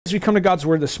As we come to God's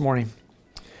word this morning,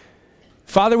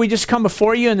 Father, we just come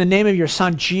before you in the name of your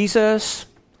Son, Jesus.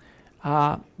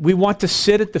 We want to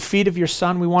sit at the feet of your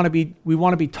Son. We want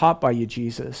to be taught by you,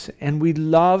 Jesus. And we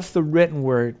love the written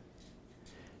word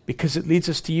because it leads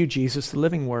us to you, Jesus, the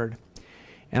living word.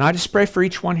 And I just pray for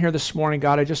each one here this morning,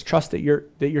 God. I just trust that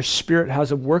your Spirit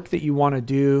has a work that you want to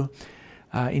do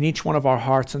in each one of our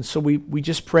hearts. And so we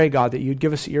just pray, God, that you'd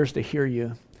give us ears to hear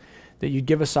you, that you'd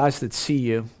give us eyes that see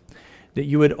you, that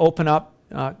you would open up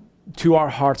to our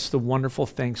hearts the wonderful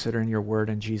things that are in your word.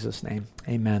 In Jesus' name,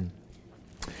 amen.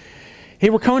 Hey,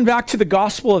 we're coming back to the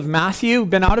Gospel of Matthew. We've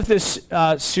been out of this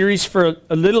series for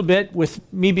a little bit with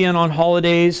me being on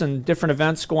holidays and different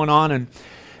events going on. And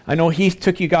I know Heath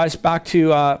took you guys back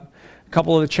to a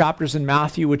couple of the chapters in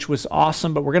Matthew, which was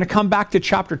awesome. But we're going to come back to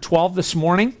chapter 12 this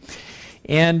morning.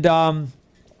 And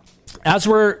as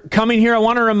we're coming here, I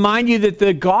want to remind you that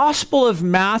the Gospel of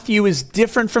Matthew is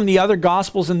different from the other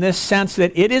Gospels in this sense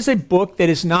that it is a book that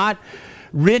is not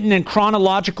written in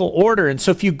chronological order. And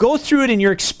so if you go through it and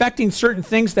you're expecting certain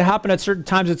things to happen at certain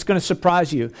times, it's going to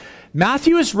surprise you.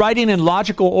 Matthew is writing in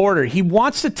logical order. He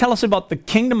wants to tell us about the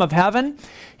kingdom of heaven.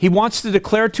 He wants to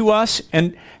declare to us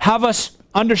and have us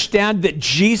understand that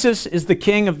Jesus is the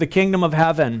king of the kingdom of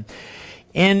heaven.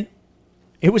 And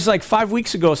it was like 5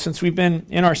 weeks ago since we've been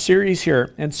in our series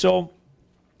here. And so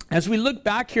as we look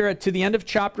back here to the end of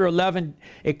chapter 11,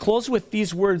 it closes with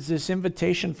these words, this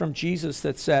invitation from Jesus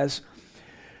that says,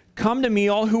 Come to me,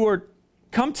 all who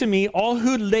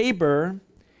labor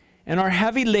and are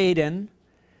heavy laden,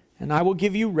 and I will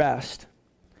give you rest.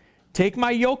 Take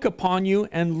my yoke upon you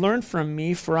and learn from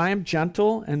me, for I am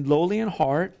gentle and lowly in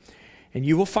heart, and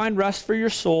you will find rest for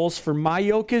your souls, for my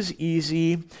yoke is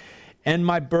easy and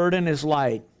my burden is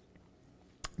light.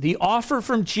 The offer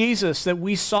from Jesus that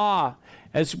we saw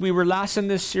as we were last in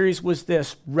this series was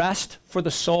this: rest for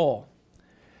the soul.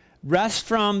 Rest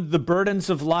from the burdens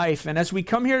of life. And as we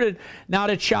come here now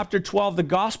to chapter 12, the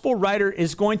gospel writer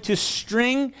is going to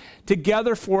string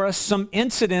together for us some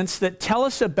incidents that tell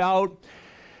us about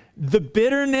the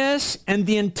bitterness and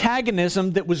the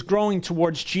antagonism that was growing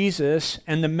towards Jesus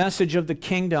and the message of the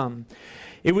kingdom.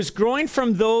 It was growing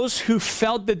from those who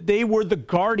felt that they were the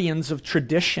guardians of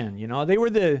tradition. You know, they were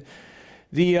the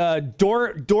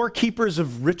doorkeepers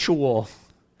of ritual.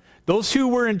 Those who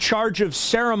were in charge of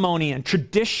ceremony and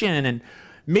tradition and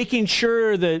making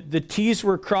sure that the T's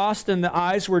were crossed and the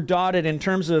I's were dotted in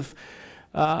terms of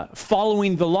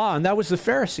following the law. And that was the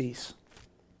Pharisees.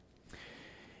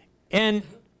 And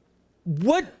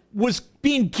what was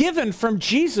being given from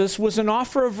Jesus was an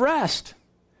offer of rest,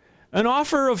 an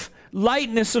offer of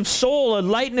lightness of soul, a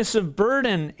lightness of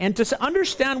burden. And to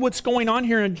understand what's going on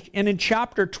here in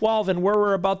chapter 12 and where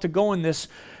we're about to go in this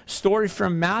story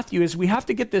from Matthew is we have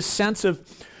to get this sense of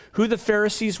who the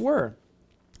Pharisees were.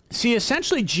 See,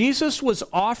 essentially, Jesus was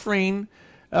offering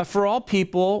for all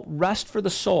people rest for the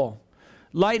soul,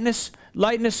 lightness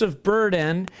of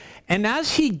burden. And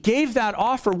as he gave that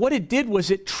offer, what it did was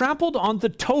it trampled on the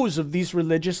toes of these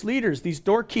religious leaders, these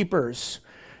doorkeepers,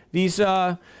 these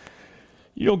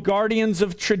guardians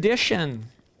of tradition,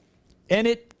 and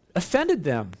it offended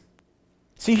them.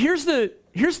 See, here's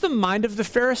the mind of the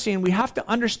Pharisee, and we have to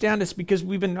understand this because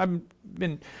I've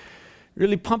been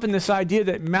really pumping this idea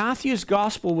that Matthew's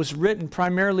gospel was written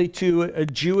primarily to a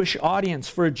Jewish audience,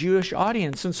 for a Jewish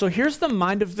audience. And so here's the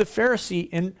mind of the Pharisee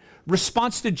in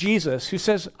response to Jesus, who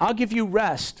says, I'll give you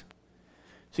rest.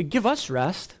 So give us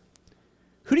rest.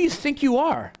 Who do you think you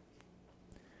are?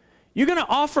 You're going to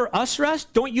offer us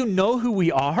rest? Don't you know who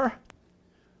we are?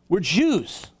 We're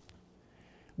Jews.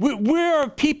 We're a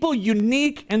people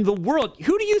unique in the world.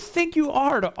 Who do you think you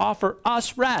are to offer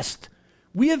us rest?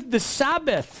 We have the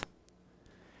Sabbath.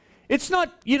 It's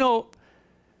not,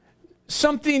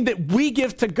 something that we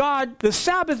give to God. The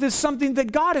Sabbath is something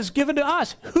that God has given to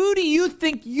us. Who do you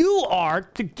think you are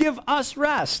to give us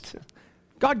rest?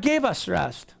 God gave us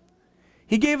rest.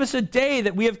 He gave us a day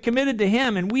that we have committed to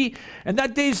Him, and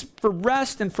that day's for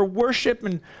rest and for worship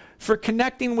and for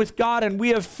connecting with God, and we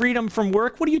have freedom from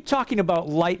work. What are you talking about,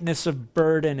 lightness of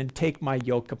burden and take my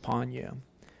yoke upon you?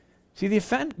 See, the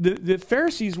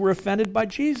Pharisees were offended by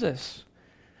Jesus.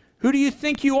 Who do you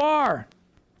think you are?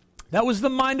 That was the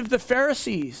mind of the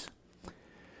Pharisees.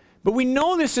 But we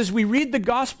know this as we read the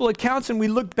gospel accounts and we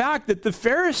look back that the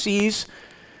Pharisees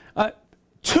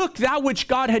took that which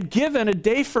God had given, a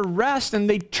day for rest, and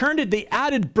they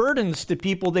added burdens to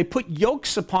people. They put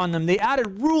yokes upon them. They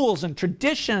added rules and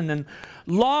tradition and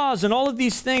laws and all of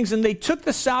these things, and they took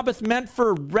the Sabbath meant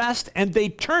for rest and they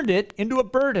turned it into a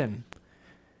burden.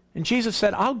 And Jesus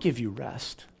said, I'll give you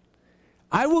rest.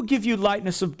 I will give you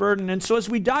lightness of burden. And so as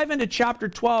we dive into chapter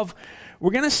 12,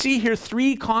 we're going to see here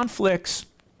three conflicts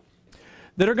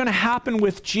that are going to happen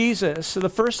with Jesus. So the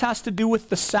first has to do with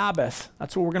the Sabbath.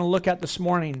 That's what we're going to look at this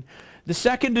morning. The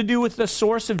second to do with the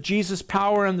source of Jesus'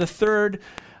 power. And the third,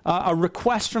 a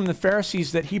request from the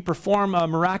Pharisees that he perform a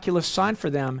miraculous sign for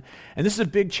them. And this is a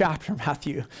big chapter,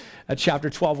 Matthew, chapter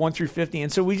 12, 1 through 50.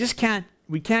 And so we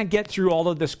can't get through all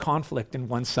of this conflict in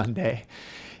one Sunday.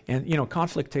 And,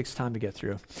 conflict takes time to get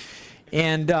through.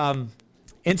 And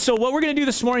so what we're going to do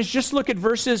this morning is just look at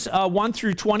verses 1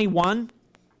 through 21.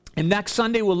 And next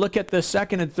Sunday, we'll look at the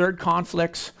second and third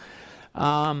conflicts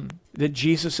that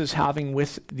Jesus is having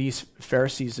with these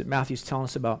Pharisees that Matthew's telling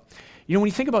us about. When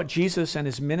you think about Jesus and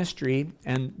his ministry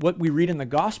and what we read in the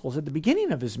Gospels, at the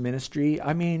beginning of his ministry,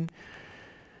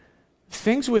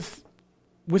 things with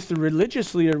the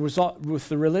religious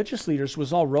leaders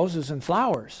was all roses and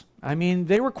flowers.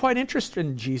 They were quite interested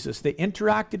in Jesus. They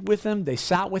interacted with him. They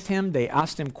sat with him. They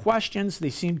asked him questions.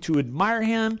 They seemed to admire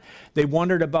him. They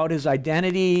wondered about his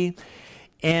identity,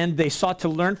 and they sought to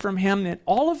learn from him. And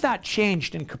all of that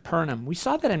changed in Capernaum. We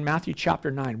saw that in Matthew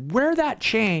chapter 9. Where that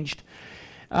changed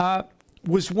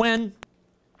was when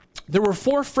there were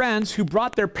four friends who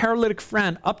brought their paralytic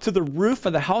friend up to the roof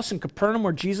of the house in Capernaum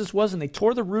where Jesus was, and they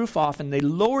tore the roof off, and they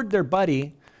lowered their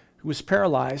buddy, who was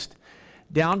paralyzed,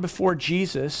 down before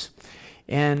Jesus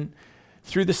and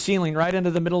through the ceiling right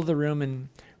into the middle of the room. And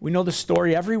we know the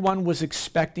story. Everyone was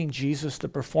expecting Jesus to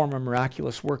perform a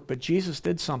miraculous work, but Jesus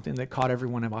did something that caught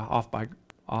everyone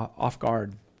off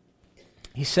guard.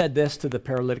 He said this to the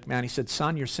paralytic man. He said,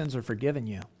 "Son, your sins are forgiven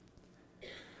you.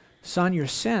 Son, your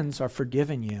sins are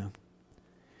forgiven you."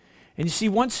 And you see,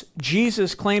 once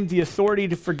Jesus claimed the authority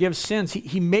to forgive sins,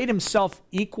 he made himself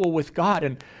equal with God.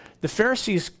 And the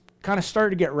Pharisees kind of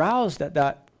started to get roused at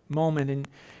that moment. And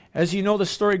as you know, the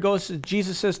story goes,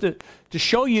 Jesus says, to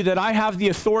show you that I have the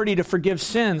authority to forgive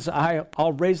sins,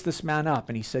 I'll raise this man up.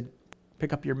 And he said,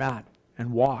 pick up your mat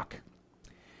and walk.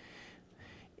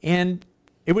 And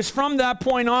it was from that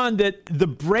point on that the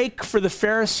break for the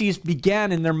Pharisees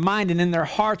began in their mind and in their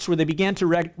hearts, where they began to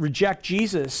reject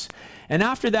Jesus. And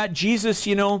after that, Jesus,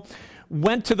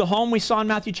 went to the home we saw in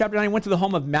Matthew chapter 9. He went to the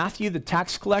home of Matthew, the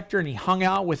tax collector, and he hung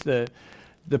out with the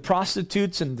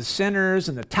prostitutes and the sinners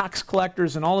and the tax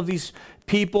collectors and all of these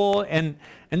people. And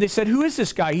they said, who is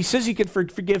this guy? He says he can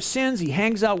forgive sins. He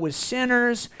hangs out with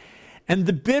sinners. And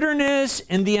the bitterness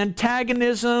and the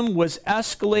antagonism was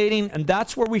escalating. And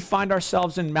that's where we find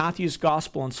ourselves in Matthew's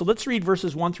gospel. And so let's read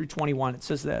verses 1 through 21. It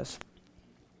says this.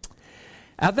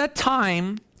 At that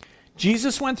time,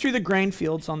 Jesus went through the grain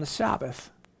fields on the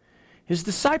Sabbath. His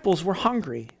disciples were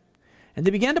hungry, and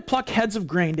they began to pluck heads of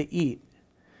grain to eat.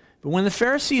 But when the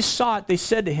Pharisees saw it, they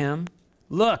said to him,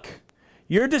 "Look,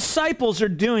 your disciples are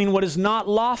doing what is not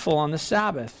lawful on the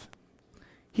Sabbath."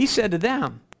 He said to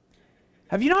them,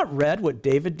 "Have you not read what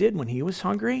David did when he was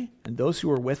hungry, and those who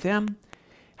were with him?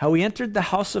 How he entered the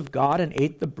house of God and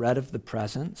ate the bread of the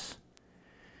presence,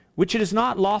 which it is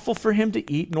not lawful for him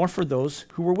to eat, nor for those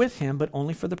who were with him, but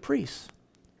only for the priests?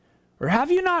 Or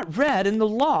have you not read in the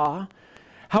law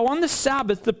how on the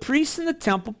Sabbath the priests in the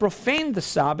temple profaned the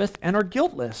Sabbath and are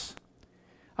guiltless?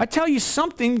 I tell you,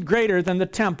 something greater than the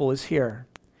temple is here.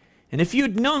 And if you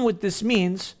had known what this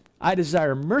means, I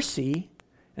desire mercy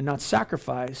and not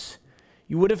sacrifice,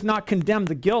 you would have not condemned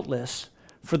the guiltless,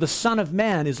 for the Son of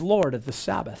Man is Lord of the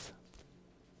Sabbath."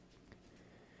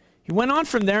 He went on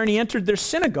from there, and he entered their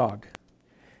synagogue.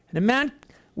 And a man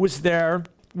was there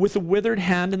with a withered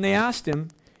hand, and they asked him,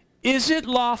 "Is it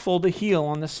lawful to heal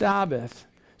on the Sabbath?"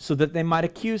 so that they might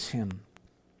accuse him.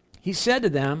 He said to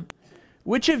them,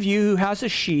 "Which of you who has a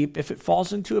sheep, if it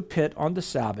falls into a pit on the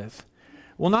Sabbath,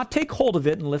 will not take hold of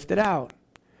it and lift it out?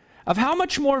 Of how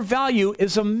much more value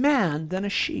is a man than a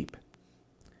sheep?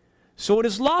 So it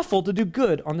is lawful to do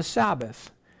good on the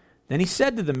Sabbath." Then he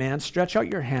said to the man, "Stretch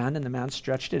out your hand," and the man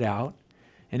stretched it out,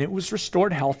 and it was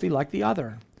restored healthy like the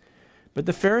other. But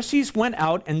the Pharisees went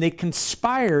out, and they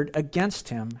conspired against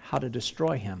him how to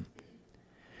destroy him.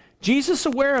 Jesus,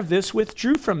 aware of this,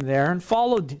 withdrew from there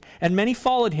and many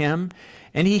followed him,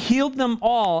 and he healed them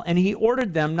all, and he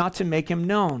ordered them not to make him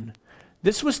known.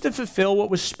 This was to fulfill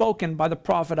what was spoken by the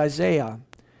prophet Isaiah.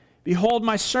 "Behold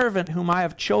my servant whom I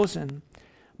have chosen,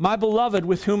 my beloved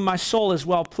with whom my soul is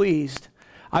well pleased.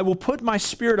 I will put my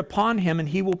spirit upon him, and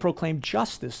he will proclaim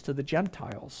justice to the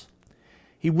Gentiles.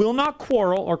 He will not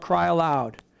quarrel or cry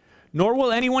aloud, nor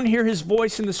will anyone hear his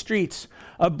voice in the streets.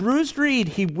 A bruised reed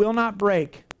he will not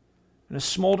break, and a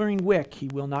smoldering wick he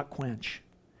will not quench,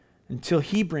 until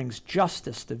he brings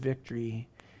justice to victory,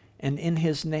 and in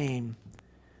his name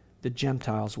the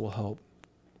Gentiles will hope."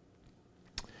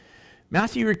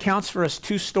 Matthew recounts for us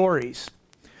two stories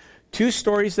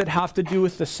that have to do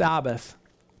with the Sabbath.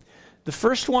 The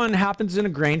first one happens in a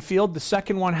grain field. The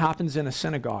second one happens in a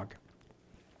synagogue.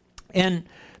 And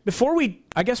before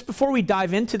we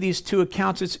dive into these two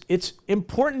accounts, it's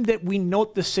important that we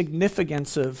note the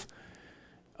significance of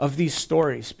these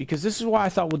stories, because this is why I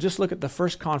thought we'll just look at the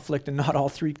first conflict and not all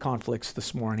three conflicts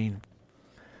this morning.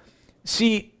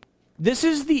 See, this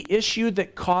is the issue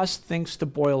that caused things to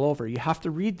boil over. You have to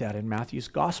read that in Matthew's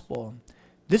gospel.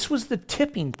 This was the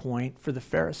tipping point for the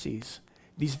Pharisees.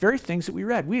 These very things that we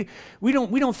read. We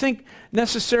don't think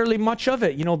necessarily much of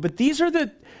it, but these are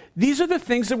the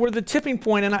things that were the tipping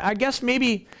point. And I guess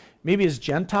maybe as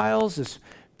Gentiles, as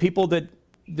people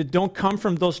that don't come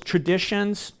from those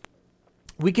traditions,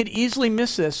 we could easily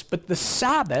miss this. But the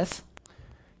Sabbath,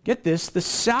 get this, the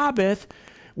Sabbath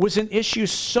was an issue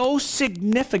so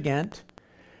significant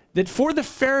that for the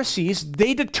Pharisees,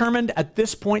 they determined at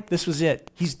this point, this was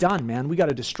it. He's done, man. We got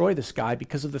to destroy this guy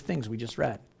because of the things we just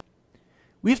read.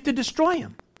 We have to destroy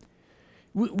him.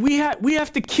 We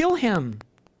have to kill him.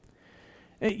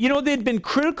 They'd been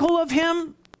critical of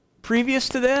him previous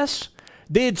to this.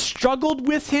 They had struggled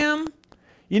with him.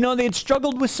 They had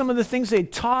struggled with some of the things they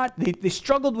taught. They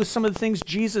struggled with some of the things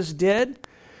Jesus did.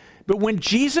 But when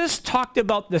Jesus talked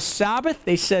about the Sabbath,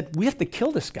 they said, we have to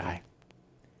kill this guy.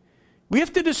 We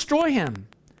have to destroy him.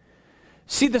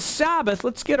 See, the Sabbath,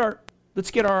 let's get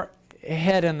our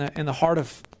head in the heart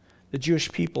of the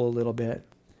Jewish people a little bit.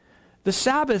 The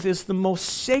Sabbath is the most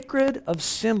sacred of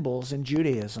symbols in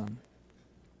Judaism.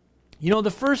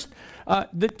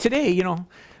 Today, I've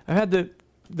had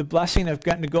the blessing of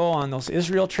getting to go on those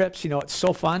Israel trips. It's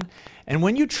so fun. And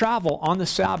when you travel on the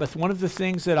Sabbath, one of the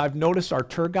things that I've noticed our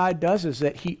tour guide does is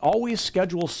that he always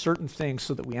schedules certain things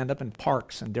so that we end up in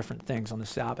parks and different things on the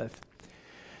Sabbath.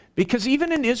 Because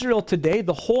even in Israel today,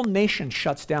 the whole nation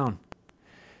shuts down.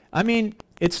 I mean,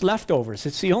 it's leftovers.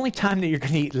 It's the only time that you're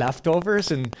going to eat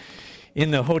leftovers and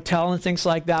in the hotel and things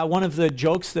like that. One of the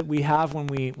jokes that we have when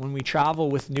we travel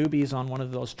with newbies on one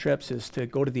of those trips is to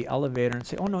go to the elevator and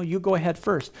say, oh no, you go ahead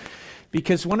first.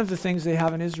 Because one of the things they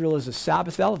have in Israel is a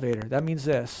Sabbath elevator. That means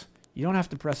this: you don't have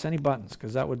to press any buttons,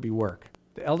 because that would be work.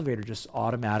 The elevator just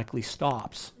automatically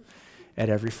stops at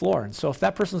every floor. And so if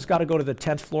that person's got to go to the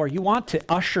 10th floor, you want to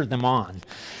usher them on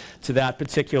to that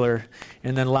particular,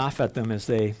 and then laugh at them as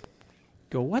they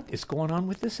go, what is going on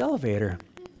with this elevator?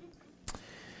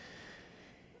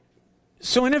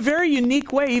 So in a very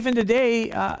unique way, even today,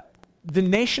 the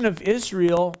nation of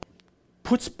Israel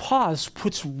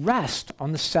puts rest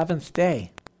on the seventh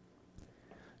day.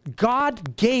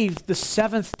 God gave the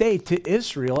seventh day to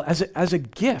Israel as a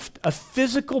gift, a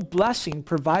physical blessing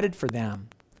provided for them.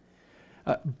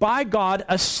 By God,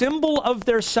 a symbol of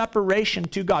their separation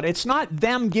to God. It's not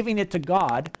them giving it to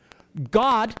God.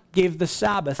 God gave the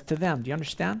Sabbath to them. Do you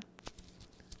understand?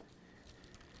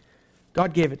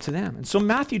 God gave it to them. And so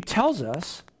Matthew tells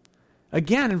us,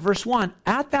 again in verse 1,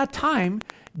 at that time,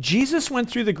 Jesus went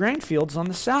through the grain fields on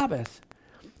the Sabbath.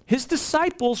 His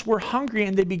disciples were hungry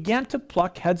and they began to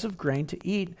pluck heads of grain to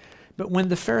eat. But when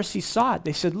the Pharisees saw it,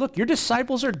 they said, look, your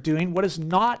disciples are doing what is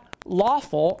not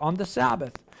lawful on the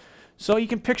Sabbath. So you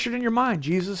can picture it in your mind,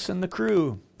 Jesus and the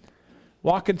crew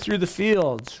walking through the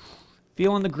fields,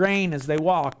 feeling the grain as they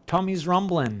walk, tummies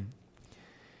rumbling.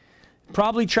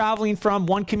 Probably traveling from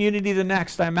one community to the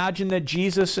next. I imagine that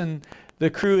Jesus and the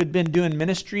crew had been doing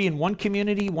ministry in one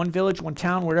community, one village, one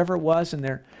town, wherever it was, and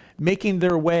they're making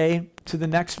their way to the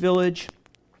next village.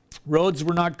 Roads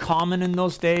were not common in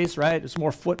those days, right? It was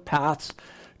more footpaths,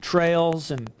 trails,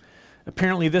 and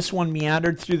apparently this one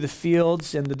meandered through the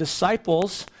fields, and the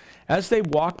disciples, as they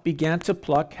walked, began to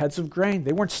pluck heads of grain.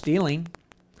 They weren't stealing.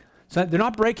 So they're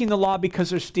not breaking the law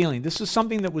because they're stealing. This is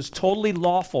something that was totally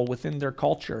lawful within their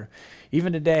culture,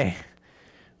 even today.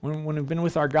 When we've been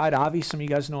with our guide, Avi, some of you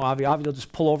guys know Avi. Avi will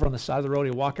just pull over on the side of the road.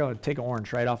 He'll walk out and take an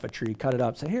orange right off a tree, cut it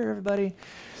up, say, here, everybody.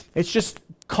 It's just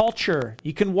culture.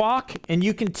 You can walk and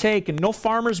you can take, and no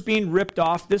farmers being ripped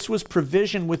off. This was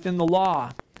provision within the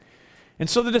law. And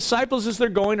so the disciples, as they're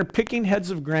going, are picking heads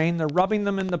of grain. They're rubbing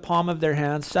them in the palm of their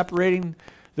hands, separating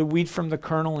the wheat from the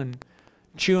kernel and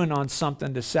chewing on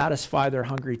something to satisfy their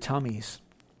hungry tummies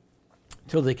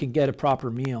until they can get a proper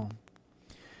meal.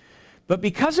 But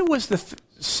because it was the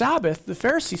Sabbath, the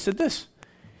Pharisees said this,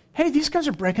 hey, these guys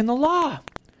are breaking the law.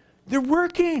 They're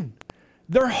working.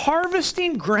 They're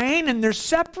harvesting grain and they're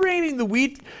separating the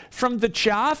wheat from the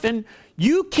chaff, and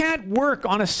you can't work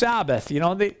on a Sabbath.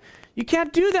 You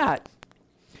can't do that.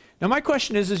 Now my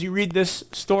question is, as you read this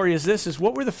story, is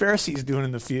what were the Pharisees doing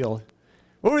in the field?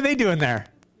 What were they doing there?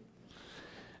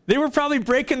 They were probably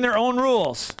breaking their own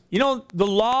rules. You know, the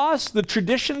laws, the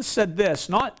traditions said this,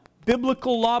 not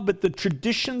biblical law, but the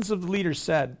traditions of the leaders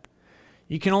said,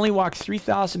 you can only walk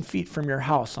 3,000 feet from your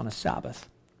house on a Sabbath.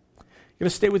 You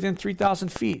have to stay within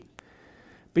 3,000 feet.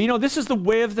 But you know, this is the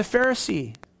way of the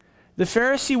Pharisee. The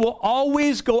Pharisee will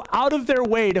always go out of their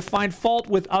way to find fault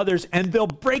with others, and they'll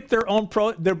break their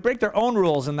own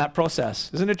rules in that process.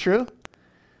 Isn't it true?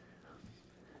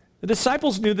 The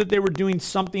disciples knew that they were doing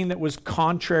something that was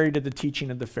contrary to the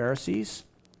teaching of the Pharisees,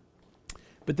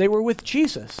 but they were with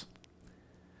Jesus.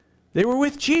 They were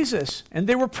with Jesus, and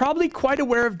they were probably quite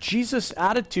aware of Jesus'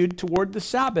 attitude toward the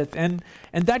Sabbath, and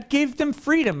that gave them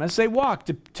freedom as they walked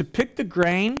to pick the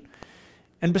grain.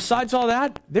 And besides all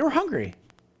that, they were hungry.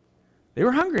 They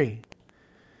were hungry.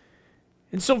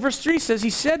 And so verse 3 says, he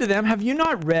said to them, have you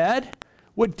not read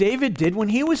what David did when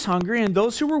he was hungry and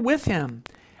those who were with him?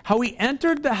 How he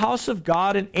entered the house of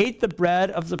God and ate the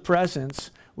bread of the presence,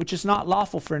 which is not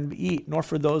lawful for him to eat, nor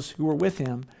for those who were with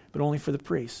him, but only for the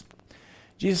priests.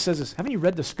 Jesus says this, haven't you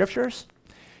read the scriptures?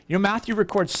 You know, Matthew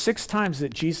records 6 times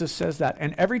that Jesus says that.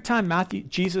 And every time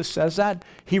Jesus says that,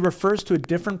 he refers to a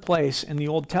different place in the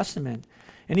Old Testament.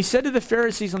 And he said to the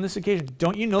Pharisees on this occasion,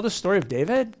 don't you know the story of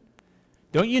David?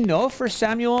 Don't you know 1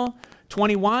 Samuel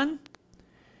 21?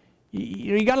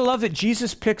 You got to love that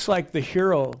Jesus picks like the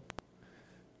hero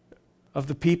of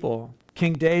the people,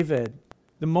 King David,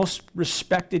 the most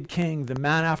respected king, the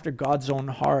man after God's own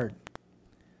heart.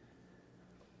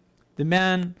 The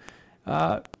man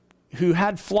who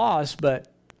had flaws,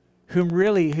 but whom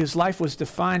really his life was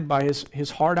defined by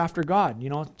his heart after God. You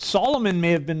know, Solomon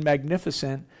may have been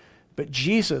magnificent, but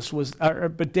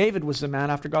David was the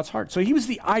man after God's heart. So he was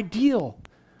the ideal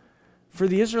for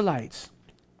the Israelites.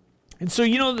 And so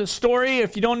you know the story.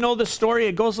 If you don't know the story,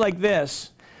 it goes like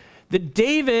this: that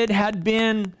David had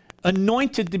been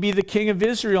anointed to be the king of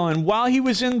Israel, and while he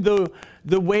was in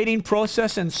the waiting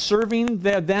process and serving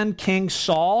the then king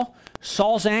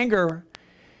Saul's anger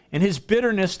and his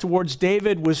bitterness towards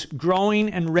David was growing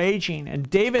and raging. And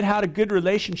David had a good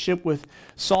relationship with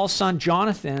Saul's son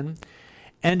Jonathan.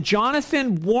 And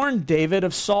Jonathan warned David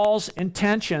of Saul's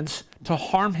intentions to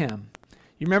harm him.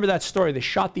 You remember that story? They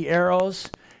shot the arrows,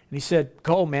 and he said,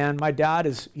 go, man, my dad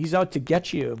he's out to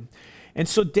get you. And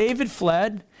so David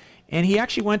fled, and he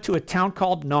actually went to a town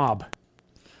called Nob.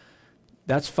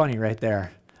 That's funny right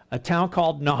there. A town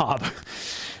called Nob.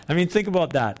 I mean, think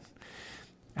about that.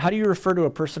 How do you refer to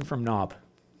a person from Nob?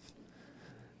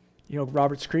 You know,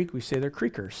 Roberts Creek, we say they're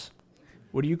creekers.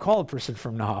 What do you call a person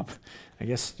from Nob? I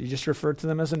guess you just refer to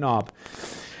them as a knob.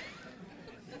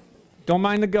 Don't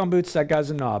mind the gumboots, that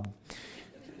guy's a knob.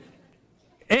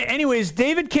 Anyways,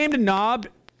 David came to Nob,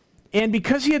 and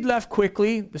because he had left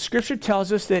quickly, the scripture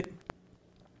tells us that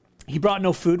he brought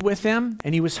no food with him,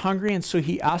 and he was hungry, and so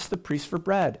he asked the priest for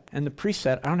bread. And the priest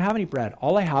said, I don't have any bread.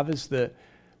 All I have is the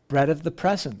bread of the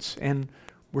presence, and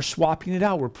we're swapping it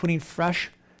out. We're putting fresh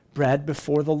bread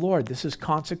before the Lord. This is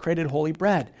consecrated holy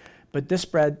bread. But this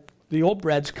bread, the old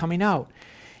bread's coming out,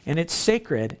 and it's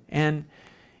sacred. And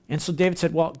so David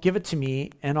said, well, give it to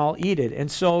me, and I'll eat it. And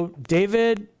so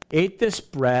David ate this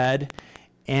bread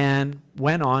and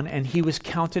went on, and he was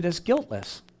counted as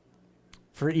guiltless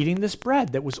for eating this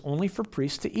bread that was only for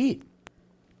priests to eat.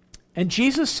 And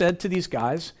Jesus said to these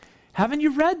guys, haven't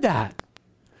you read that?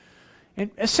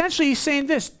 And essentially he's saying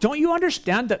this, don't you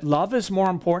understand that love is more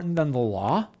important than the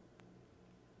law?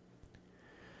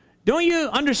 Don't you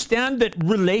understand that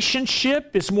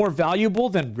relationship is more valuable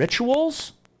than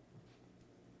rituals?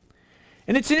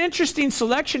 And it's an interesting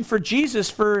selection for Jesus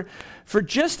for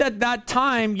just at that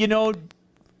time, you know,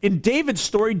 in David's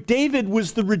story, David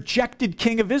was the rejected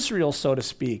king of Israel, so to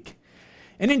speak.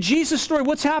 And in Jesus' story,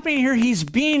 what's happening here? He's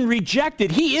being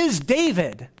rejected. He is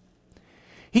David.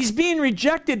 He's being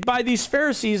rejected by these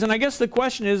Pharisees, and I guess the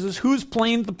question is who's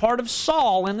playing the part of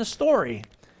Saul in the story?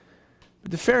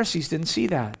 But the Pharisees didn't see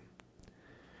that.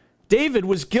 David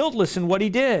was guiltless in what he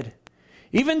did.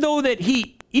 Even though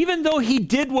he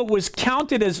did what was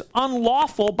counted as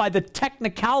unlawful by the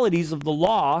technicalities of the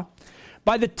law,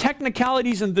 by the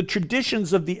technicalities and the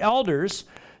traditions of the elders,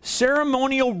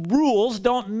 ceremonial rules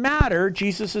don't matter,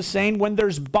 Jesus is saying, when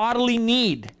there's bodily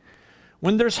need,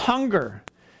 when there's hunger.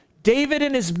 David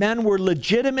and his men were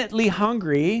legitimately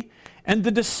hungry, and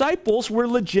the disciples were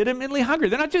legitimately hungry.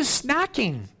 They're not just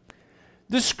snacking.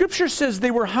 The scripture says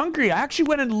they were hungry. I actually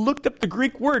went and looked up the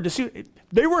Greek word to see.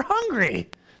 They were hungry.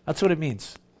 That's what it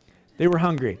means. They were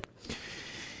hungry.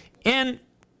 And,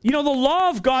 you know, the law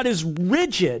of God is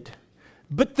rigid,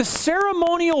 but the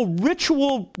ceremonial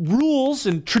ritual rules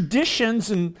and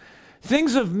traditions and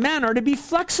things of men are to be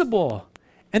flexible.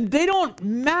 And they don't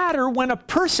matter when a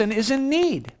person is in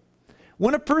need.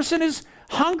 When a person is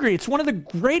hungry, it's one of the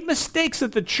great mistakes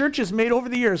that the church has made over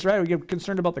the years, right? We get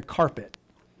concerned about the carpet,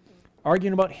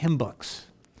 arguing about hymn books,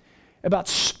 about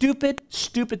stupid,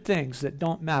 stupid things that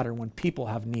don't matter when people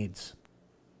have needs.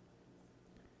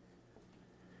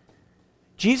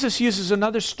 Jesus uses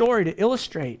another story to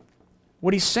illustrate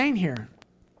what he's saying here.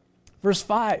 Verse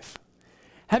 5.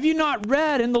 Have you not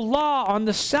read in the law on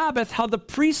the Sabbath how the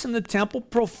priests in the temple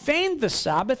profaned the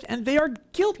Sabbath and they are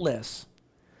guiltless?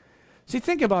 See,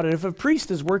 think about it. If a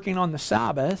priest is working on the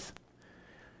Sabbath,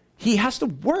 he has to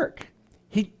work.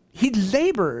 He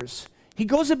labors. He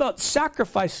goes about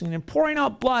sacrificing and pouring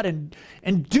out blood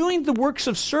and doing the works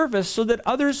of service so that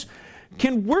others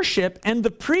can worship, and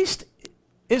the priest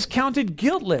is counted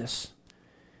guiltless.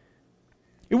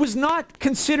 It was not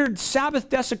considered Sabbath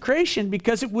desecration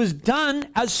because it was done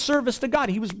as service to God.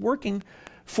 He was working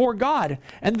for God.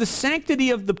 And the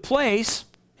sanctity of the place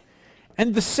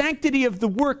and the sanctity of the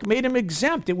work made him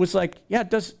exempt. It was like, yeah,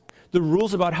 the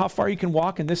rules about how far you can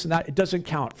walk and this and that, it doesn't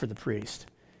count for the priest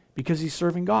because he's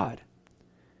serving God.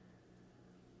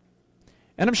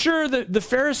 And I'm sure the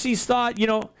Pharisees thought,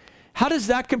 how does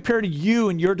that compare to you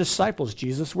and your disciples,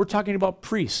 Jesus? We're talking about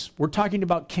priests. We're talking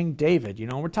about King David.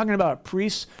 We're talking about a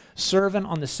priest serving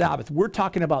on the Sabbath. We're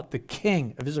talking about the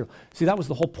king of Israel. See, that was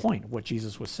the whole point of what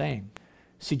Jesus was saying.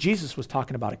 See, Jesus was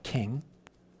talking about a king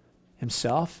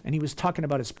himself, and he was talking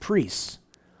about his priests,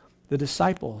 the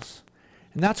disciples.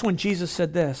 And that's when Jesus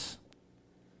said this.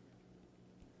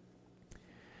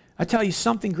 I tell you,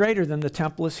 something greater than the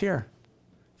temple is here.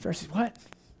 Pharisees, what?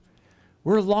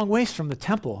 We're a long ways from the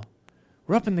temple.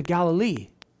 We're up in the Galilee.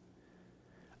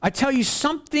 I tell you,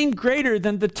 something greater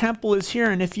than the temple is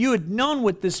here. And if you had known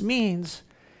what this means,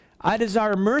 I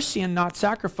desire mercy and not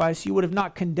sacrifice, you would have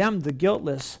not condemned the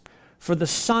guiltless. For the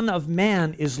Son of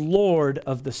Man is Lord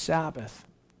of the Sabbath.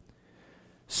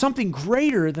 Something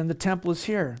greater than the temple is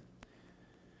here.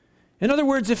 In other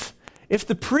words, if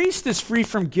the priest is free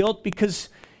from guilt because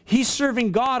he's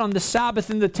serving God on the Sabbath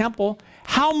in the temple,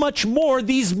 how much more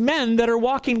these men that are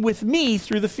walking with me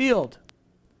through the field?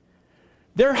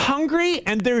 They're hungry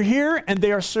and they're here and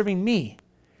they are serving me.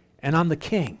 And I'm the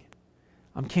king.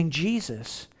 I'm King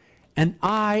Jesus. And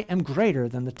I am greater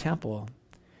than the temple.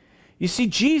 You see,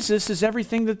 Jesus is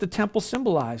everything that the temple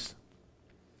symbolized.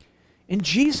 In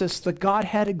Jesus, the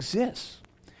Godhead exists.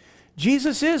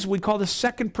 Jesus is, we call the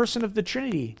second person of the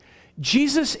Trinity.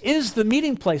 Jesus is the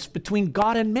meeting place between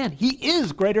God and men. He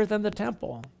is greater than the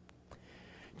temple.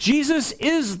 Jesus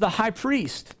is the high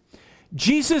priest.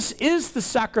 Jesus is the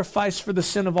sacrifice for the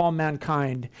sin of all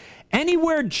mankind.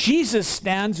 Anywhere Jesus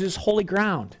stands is holy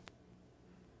ground.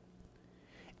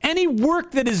 Any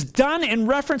work that is done in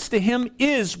reference to him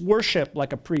is worship,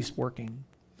 like a priest working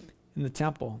in the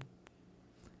temple.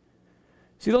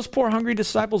 See, those poor hungry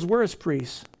disciples were his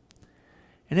priests.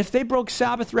 And if they broke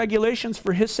Sabbath regulations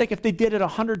for his sake, if they did it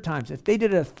 100 times, if they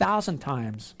did it 1,000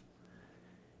 times,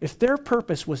 if their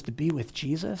purpose was to be with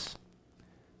Jesus,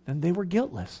 then they were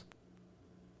guiltless.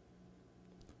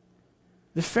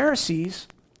 The Pharisees,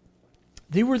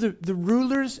 they were the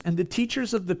rulers and the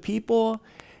teachers of the people,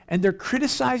 and they're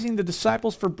criticizing the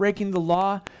disciples for breaking the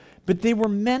law, but they were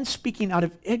men speaking out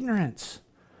of ignorance,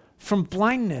 from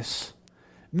blindness,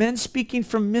 men speaking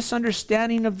from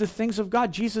misunderstanding of the things of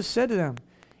God. Jesus said to them,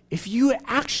 if you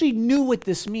actually knew what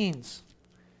this means,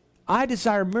 I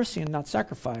desire mercy and not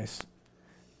sacrifice,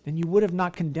 then you would have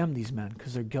not condemned these men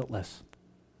because they're guiltless.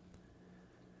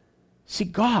 See,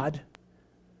 God,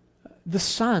 the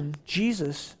Son,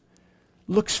 Jesus,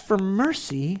 looks for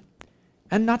mercy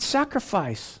and not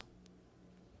sacrifice.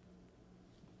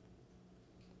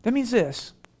 That means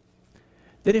this,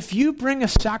 that if you bring a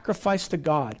sacrifice to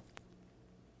God,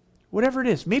 whatever it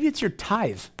is, maybe it's your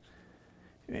tithe,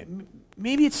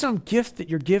 maybe it's some gift that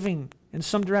you're giving in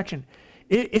some direction.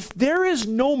 If there is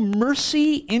no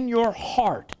mercy in your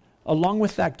heart along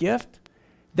with that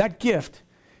gift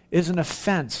is an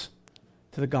offense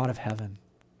to the God of heaven.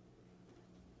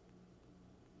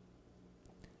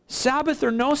 Sabbath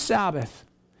or no Sabbath,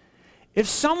 if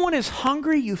someone is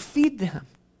hungry, you feed them.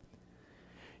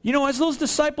 As those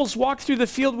disciples walked through the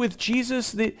field with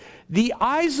Jesus, the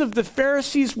eyes of the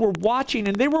Pharisees were watching,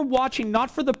 and they were watching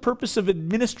not for the purpose of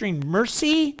administering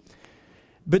mercy,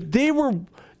 but they were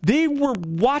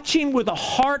watching with a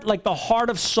heart like the heart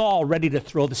of Saul, ready to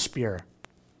throw the spear.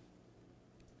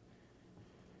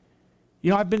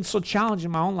 I've been so challenged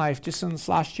in my own life just in this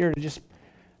last year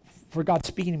for God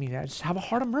speaking to me, I just have a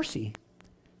heart of mercy.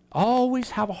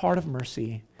 Always have a heart of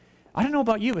mercy. I don't know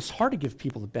about you, it's hard to give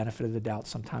people the benefit of the doubt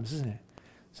sometimes, isn't it?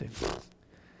 Say,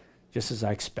 just as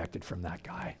I expected from that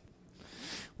guy.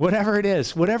 Whatever it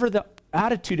is, whatever the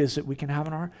attitude is that we can have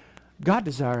in our heart, God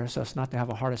desires us not to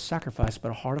have a heart of sacrifice, but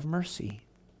a heart of mercy.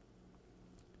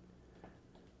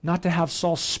 Not to have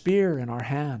Saul's spear in our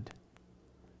hand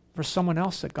for someone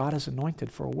else that God has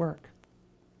anointed for a work.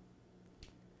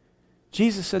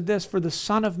 Jesus said this, for the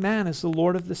Son of Man is the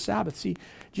Lord of the Sabbath. See,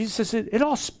 Jesus says it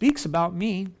all speaks about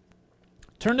me.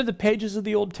 Turn to the pages of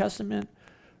the Old Testament.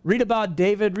 Read about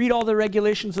David. Read all the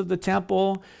regulations of the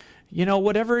temple.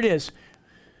 Whatever it is.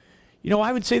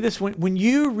 I would say this, when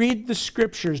you read the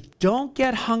scriptures, don't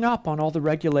get hung up on all the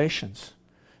regulations.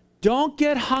 Don't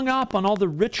get hung up on all the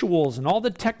rituals and all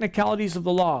the technicalities of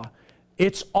the law.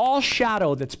 It's all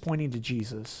shadow that's pointing to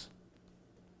Jesus.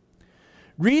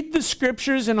 Read the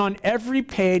scriptures, and on every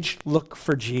page, look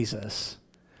for Jesus.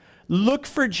 Look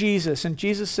for Jesus. And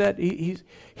Jesus said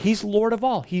he's Lord of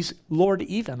all. He's Lord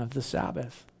even of the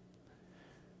Sabbath.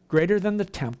 Greater than the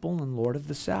temple and Lord of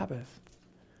the Sabbath.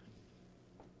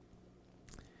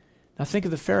 Now think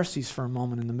of the Pharisees for a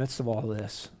moment in the midst of all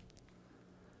this.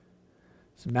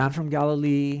 He's a man from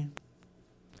Galilee.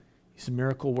 He's a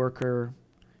miracle worker.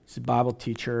 He's a Bible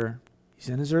teacher. He's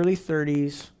in his early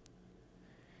 30s.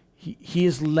 He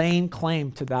is laying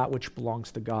claim to that which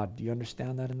belongs to God. Do you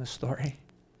understand that in this story?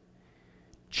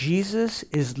 Jesus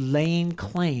is laying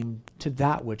claim to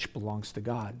that which belongs to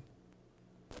God.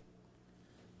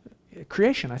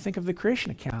 Creation, I think of the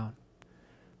creation account,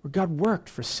 where God worked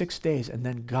for 6 days and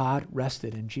then God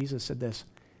rested. And Jesus said this,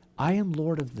 I am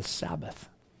Lord of the Sabbath.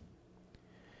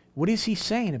 What is he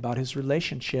saying about his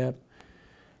relationship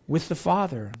with the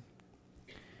Father?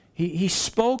 He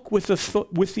spoke with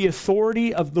the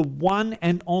authority of the one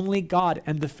and only God.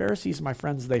 And the Pharisees, my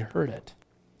friends, they heard it.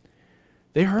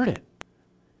 They heard it.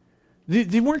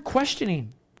 They weren't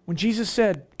questioning. When Jesus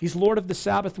said he's Lord of the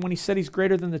Sabbath, when he said he's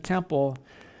greater than the temple,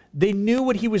 they knew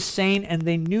what he was saying, and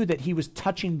they knew that he was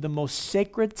touching the most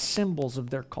sacred symbols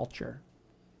of their culture,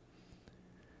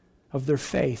 of their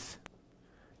faith.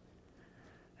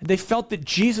 And they felt that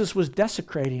Jesus was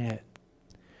desecrating it.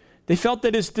 They felt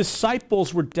that his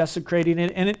disciples were desecrating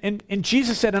it, and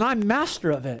Jesus said, and I'm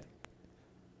master of it.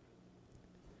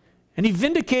 And he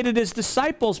vindicated his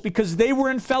disciples because they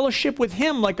were in fellowship with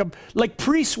him like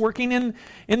priests working in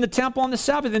the temple on the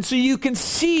Sabbath. And so you can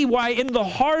see why in the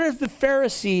heart of the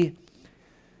Pharisee,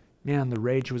 man, the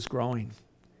rage was growing.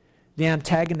 The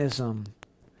antagonism,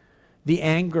 the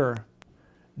anger,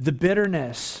 the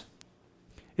bitterness.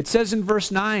 It says in verse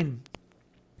 9,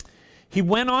 he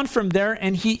went on from there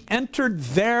and he entered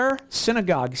their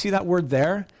synagogue. You see that word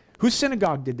there? Whose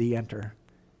synagogue did he enter?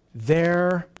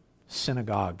 Their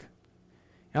synagogue.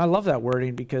 And I love that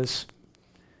wording because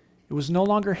it was no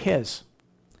longer his.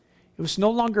 It was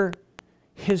no longer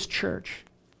his church.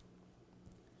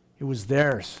 It was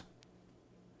theirs.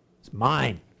 It's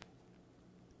mine.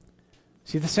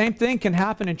 See, the same thing can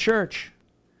happen in church.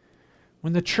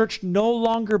 When the church no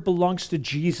longer belongs to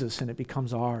Jesus and it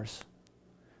becomes ours.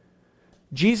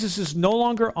 Jesus is no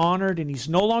longer honored and he's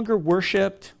no longer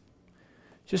worshiped.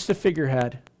 Just a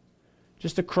figurehead.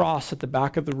 Just a cross at the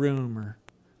back of the room or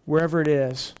wherever it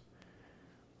is.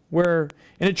 Where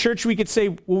in a church we could say,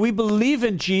 well, we believe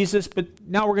in Jesus, but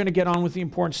now we're going to get on with the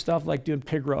important stuff like doing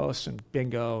pig roast and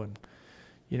bingo and,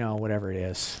 whatever it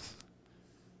is.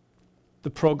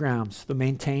 The programs, the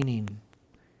maintaining.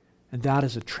 And that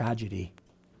is a tragedy.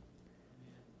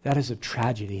 That is a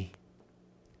tragedy.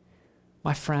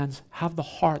 My friends, have the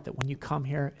heart that when you come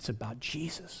here, it's about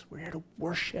Jesus. We're here to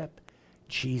worship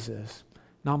Jesus.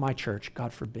 Not my church,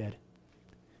 God forbid.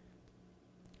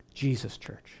 Jesus'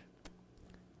 church.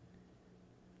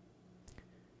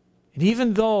 And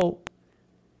even though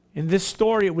in this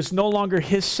story it was no longer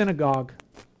his synagogue,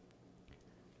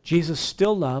 Jesus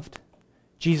still loved.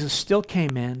 Jesus still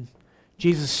came in.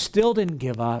 Jesus still didn't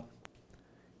give up.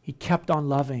 He kept on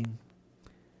loving.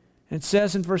 And it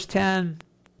says in verse 10,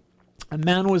 a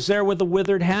man was there with a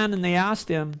withered hand, and they asked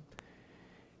him,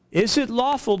 is it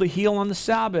lawful to heal on the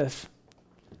Sabbath?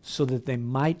 So that they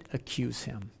might accuse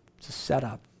him. It's a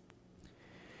setup.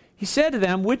 He said to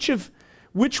them,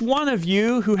 which one of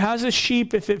you who has a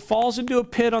sheep, if it falls into a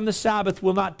pit on the Sabbath,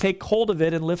 will not take hold of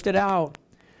it and lift it out?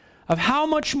 Of how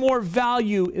much more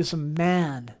value is a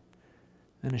man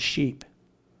than a sheep?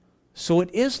 So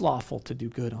it is lawful to do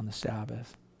good on the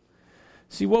Sabbath.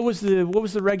 See, what was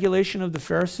the regulation of the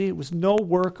Pharisee? It was no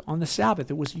work on the Sabbath.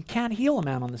 It was you can't heal a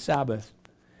man on the Sabbath.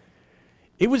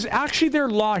 It was actually their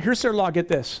law. Here's their law. Get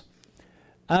this.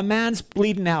 A man's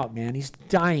bleeding out, man. He's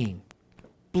dying.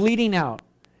 Bleeding out.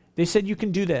 They said you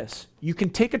can do this. You can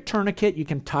take a tourniquet. You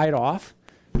can tie it off.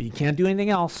 But you can't do anything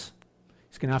else.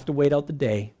 He's going to have to wait out the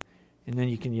day. And then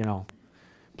you can,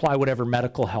 supply whatever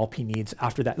medical help he needs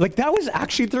after that. Like, that was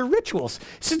actually their rituals.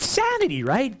 It's insanity,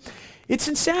 right? It's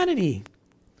insanity.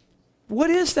 What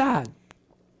is that?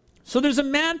 So there's a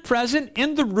man present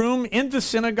in the room, in the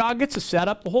synagogue. It's a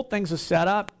setup. The whole thing's a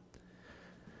setup.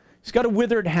 He's got a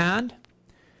withered hand.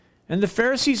 And the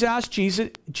Pharisees asked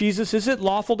Jesus, is it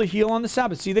lawful to heal on the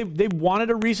Sabbath? See, they wanted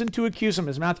a reason to accuse him,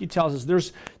 as Matthew tells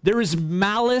us. There is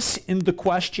malice in the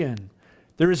question.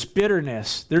 There is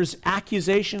bitterness. There's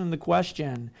accusation in the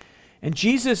question. And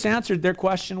Jesus answered their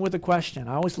question with a question.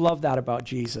 I always love that about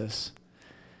Jesus.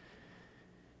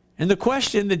 And the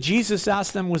question that Jesus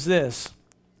asked them was this.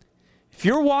 If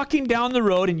you're walking down the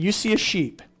road and you see a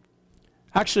sheep,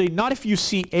 actually, not if you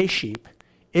see a sheep,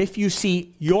 if you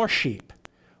see your sheep,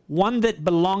 one that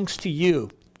belongs to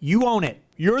you, you own it.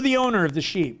 You're the owner of the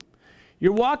sheep.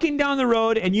 You're walking down the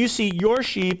road and you see your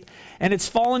sheep and it's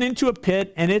fallen into a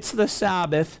pit and it's the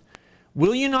Sabbath.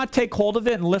 Will you not take hold of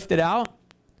it and lift it out?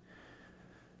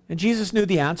 And Jesus knew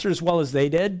the answer as well as they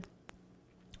did.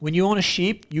 When you own a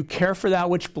sheep, you care for that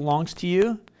which belongs to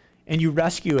you and you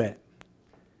rescue it.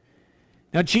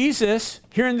 Now Jesus,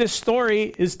 here in this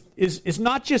story, is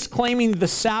not just claiming the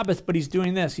Sabbath, but he's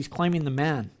doing this. He's claiming the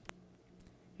man.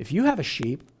 If you have a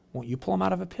sheep, won't you pull them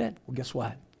out of a pit? Well, guess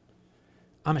what?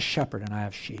 I'm a shepherd and I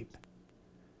have sheep.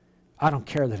 I don't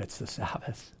care that it's the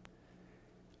Sabbath.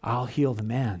 I'll heal the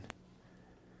man.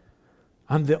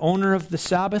 I'm the owner of the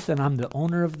Sabbath and I'm the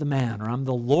owner of the man. Or I'm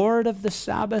the Lord of the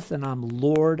Sabbath and I'm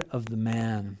Lord of the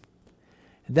man.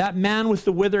 And that man with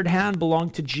the withered hand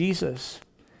belonged to Jesus.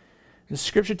 The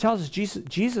scripture tells us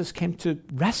Jesus came to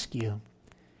rescue.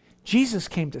 Jesus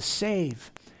came to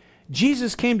save.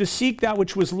 Jesus came to seek that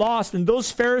which was lost. And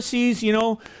those Pharisees,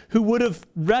 who would have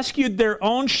rescued their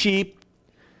own sheep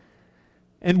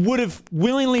and would have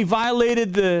willingly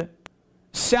violated the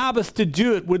Sabbath to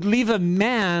do it, would leave a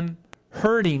man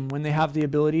hurting when they have the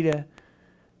ability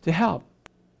to help.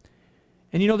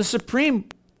 And the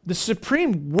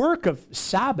supreme work of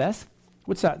Sabbath,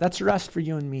 what's that? That's rest for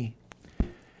you and me.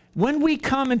 When we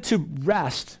come into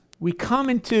rest, we come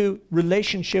into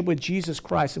relationship with Jesus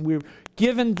Christ and we're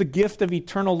given the gift of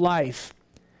eternal life.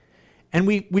 And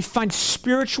we find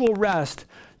spiritual rest.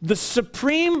 The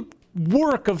supreme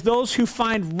work of those who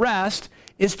find rest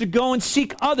is to go and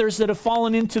seek others that have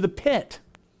fallen into the pit.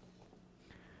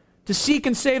 To seek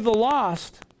and save the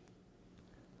lost.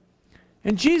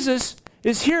 And Jesus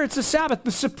is here. It's the Sabbath.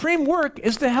 The supreme work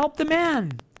is to help the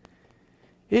man.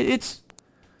 It's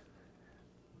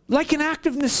like an act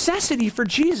of necessity for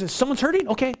Jesus. Someone's hurting?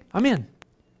 Okay, I'm in.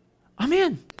 I'm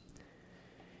in.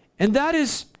 And that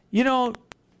is,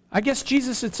 I guess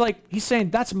Jesus, it's like he's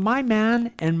saying, that's my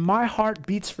man and my heart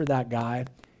beats for that guy.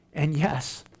 And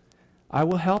yes, I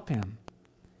will help him.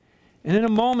 And in a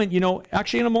moment, in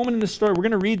a moment in the story, we're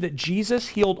going to read that Jesus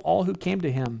healed all who came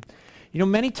to him.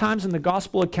 Many times in the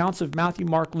gospel accounts of Matthew,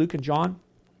 Mark, Luke, and John,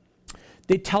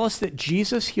 they tell us that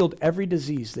Jesus healed every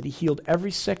disease, that he healed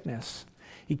every sickness.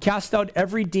 He cast out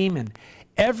every demon.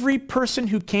 Every person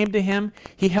who came to him,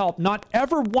 he helped. Not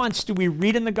ever once do we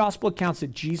read in the gospel accounts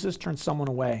that Jesus turned someone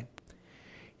away.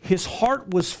 His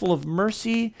heart was full of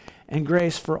mercy and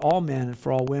grace for all men and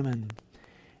for all women.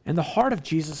 And the heart of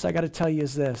Jesus, I got to tell you,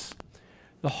 is this.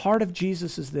 The heart of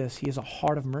Jesus is this. He has a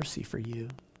heart of mercy for you.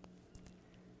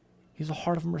 He has a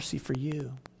heart of mercy for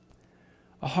you.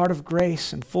 A heart of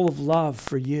grace and full of love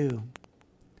for you.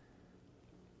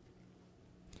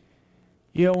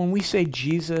 When we say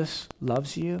Jesus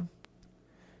loves you,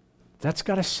 that's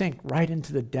got to sink right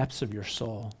into the depths of your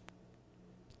soul.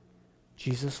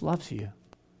 Jesus loves you.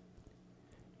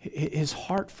 His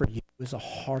heart for you is a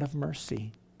heart of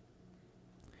mercy.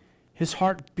 His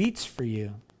heart beats for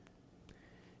you.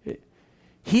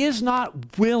 He is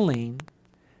not willing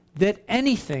that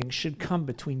anything should come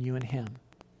between you and him.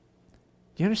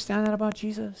 Do you understand that about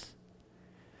Jesus?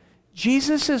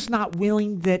 Jesus is not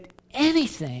willing that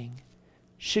anything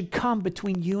should come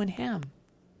between you and him.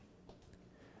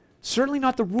 Certainly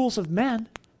not the rules of men.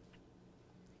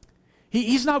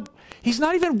 He's not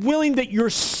even willing that your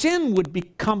sin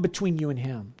would come between you and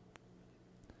him.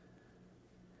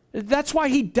 That's why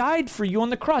he died for you on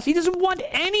the cross. He doesn't want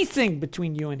anything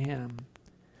between you and him.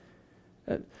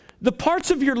 The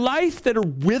parts of your life that are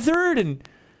withered and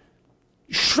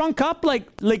shrunk up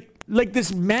like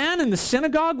this man in the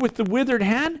synagogue with the withered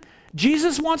hand,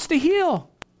 Jesus wants to heal.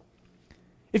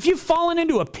 If you've fallen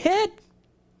into a pit,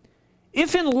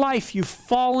 if in life you've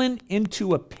fallen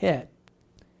into a pit,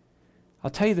 I'll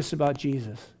tell you this about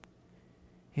Jesus.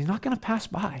 He's not going to pass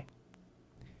by.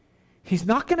 He's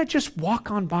not going to just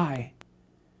walk on by.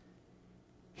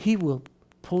 He will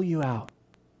pull you out.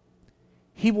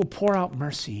 He will pour out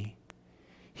mercy.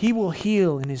 He will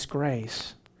heal in His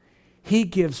grace. He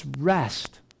gives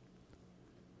rest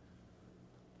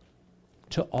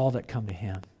to all that come to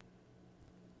Him.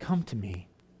 Come to me,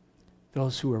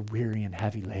 those who are weary and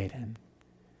heavy laden,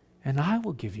 and I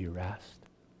will give you rest.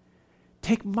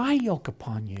 Take my yoke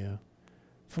upon you,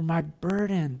 for my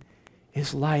burden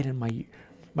is light and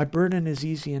my burden is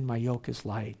easy and my yoke is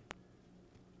light.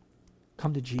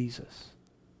 Come to Jesus.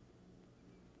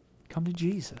 Come to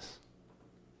Jesus.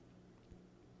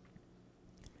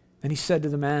 Then He said to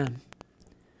the man,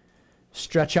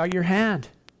 stretch out your hand.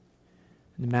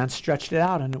 And the man stretched it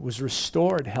out, and it was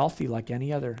restored, healthy like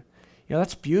any other.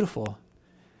 That's beautiful.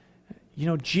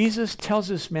 Jesus tells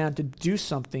this man to do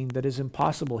something that is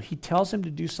impossible. He tells him to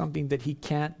do something that he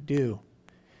can't do.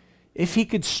 If he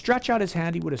could stretch out his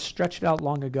hand, he would have stretched it out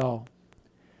long ago.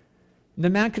 And the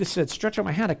man could have said, stretch out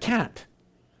my hand. I can't.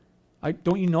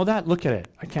 Don't you know that? Look at it.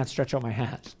 I can't stretch out my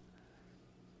hand.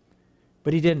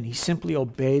 But he didn't. He simply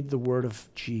obeyed the word of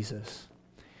Jesus.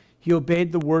 He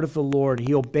obeyed the word of the Lord.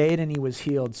 He obeyed and he was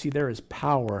healed. See, there is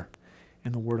power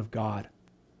in the word of God.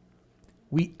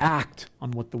 We act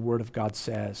on what the word of God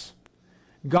says.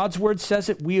 God's word says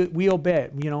it, we obey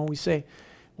it. We say,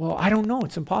 well, I don't know,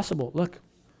 it's impossible. Look,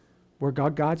 where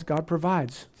God guides, God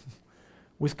provides.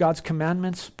 With God's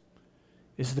commandments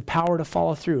is the power to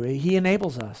follow through. He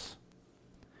enables us.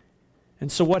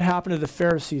 And so what happened to the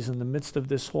Pharisees in the midst of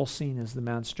this whole scene as the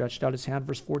man stretched out his hand?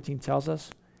 Verse 14 tells us,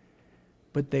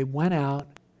 but they went out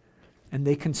and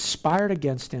they conspired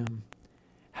against him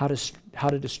how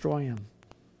to destroy him.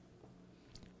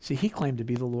 See, he claimed to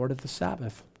be the Lord of the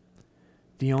Sabbath,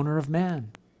 the owner of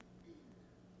man.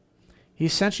 He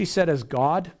essentially said as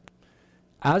God,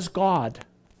 as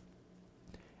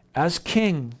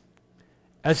king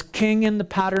in the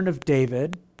pattern of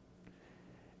David,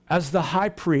 as the high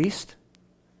priest,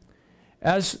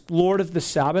 as Lord of the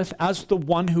Sabbath, as the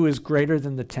one who is greater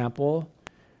than the temple,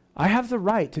 I have the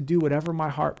right to do whatever my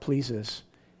heart pleases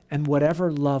and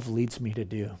whatever love leads me to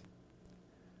do.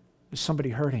 There's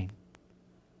somebody hurting.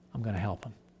 I'm going to help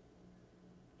him.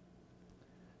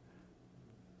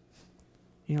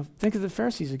 Think of the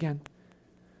Pharisees again.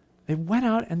 They went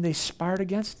out and they conspired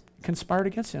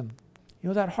against him.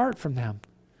 That heart from them.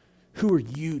 Who are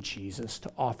you, Jesus,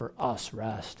 to offer us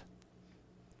rest?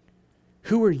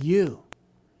 Who are you?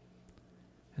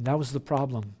 And that was the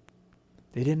problem.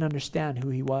 They didn't understand who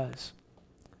he was.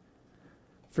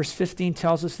 Verse 15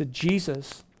 tells us that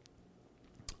Jesus,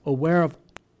 aware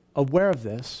of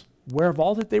this, aware of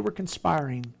all that they were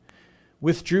conspiring,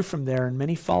 withdrew from there, and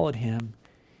many followed him,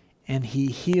 and he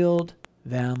healed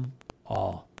them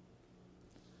all.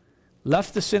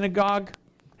 Left the synagogue,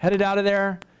 headed out of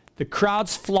there. The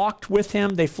crowds flocked with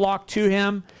him. They flocked to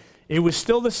him. It was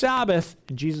still the Sabbath,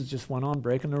 and Jesus just went on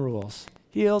breaking the rules.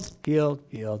 Healed, healed,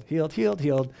 healed, healed, healed,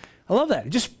 healed. I love that. It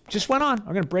just went on.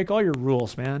 I'm going to break all your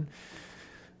rules, man.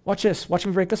 Watch this. Watch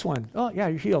me break this one. Oh, yeah,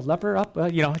 you're healed. Leper up.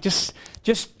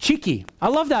 Just cheeky. I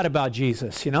love that about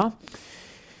Jesus,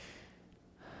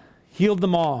 Healed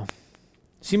them all.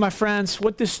 See, my friends,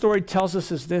 what this story tells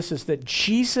us is that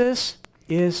Jesus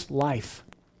is life.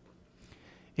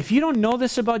 If you don't know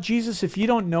this about Jesus, if you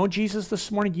don't know Jesus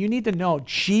this morning, you need to know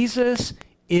Jesus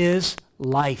is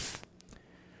life.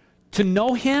 To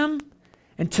know him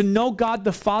and to know God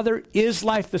the Father is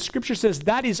life. The scripture says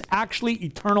that is actually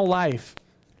eternal life.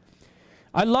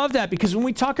 I love that because when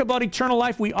we talk about eternal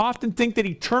life, we often think that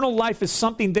eternal life is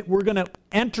something that we're going to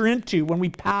enter into when we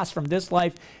pass from this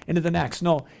life into the next.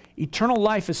 No, eternal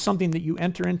life is something that you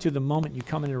enter into the moment you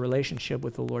come into a relationship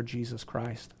with the Lord Jesus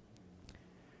Christ.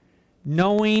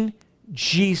 Knowing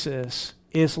Jesus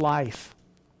is life.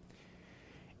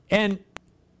 And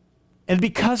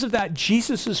because of that,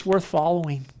 Jesus is worth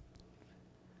following.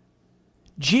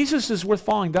 Jesus is worth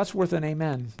following. That's worth an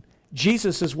amen.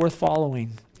 Jesus is worth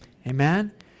following.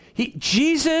 Amen?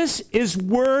 Jesus is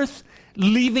worth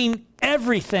leaving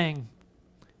everything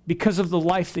because of the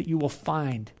life that you will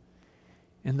find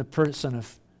in the person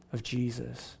of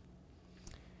Jesus.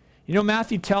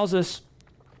 Matthew tells us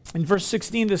in verse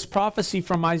 16, this prophecy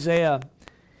from Isaiah.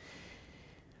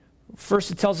 First,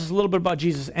 it tells us a little bit about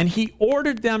Jesus. And he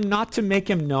ordered them not to make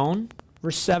him known.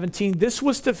 Verse 17, this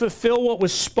was to fulfill what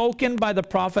was spoken by the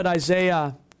prophet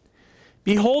Isaiah.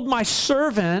 Behold, my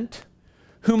servant,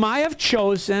 whom I have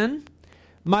chosen,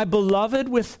 my beloved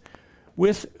with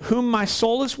whom my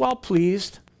soul is well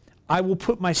pleased. I will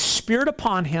put my spirit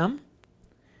upon him,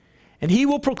 and he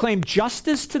will proclaim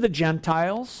justice to the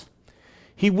Gentiles.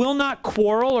 He will not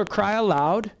quarrel or cry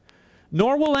aloud,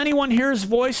 nor will anyone hear his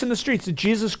voice in the streets. Did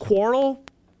Jesus quarrel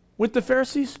with the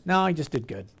Pharisees? No, he just did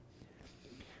good.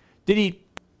 Did he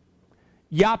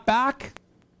yap back?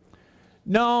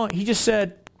 No, he just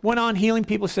went on healing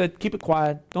people, said, keep it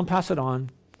quiet. Don't pass it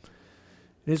on.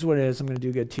 It is what it is. I'm going to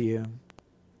do good to you.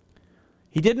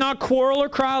 He did not quarrel or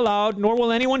cry aloud, nor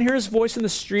will anyone hear his voice in the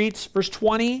streets. Verse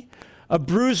 20, a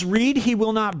bruised reed he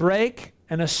will not break,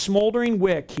 and a smoldering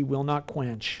wick he will not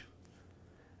quench,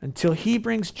 until he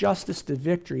brings justice to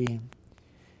victory,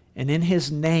 and in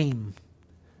his name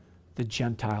the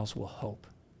Gentiles will hope.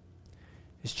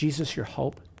 Is Jesus your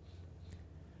hope?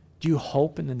 Do you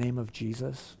hope in the name of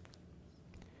Jesus?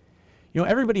 You know,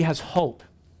 everybody has hope.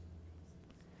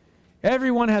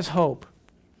 Everyone has hope.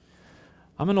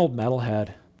 I'm an old metalhead.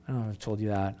 I don't know if I've told you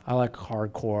that. I like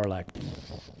hardcore, like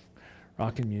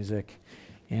rockin' music.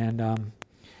 And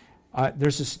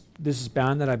there's this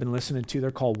band that I've been listening to. They're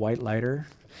called White Lighter.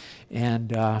 And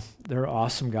they're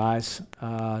awesome guys.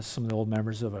 Some of the old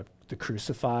members of The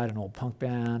Crucified, an old punk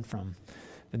band from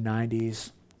the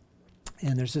 90s.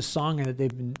 And there's this song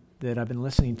that I've been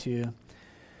listening to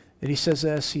that he says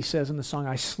this. He says in the song,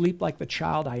 I sleep like the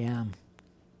child I am.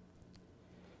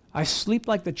 I sleep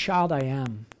like the child I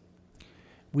am.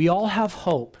 We all have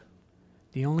hope.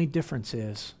 The only difference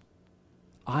is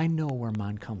I know where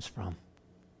mine comes from. Do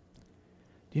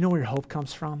you know where your hope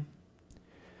comes from?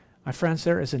 My friends,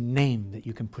 there is a name that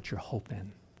you can put your hope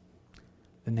in.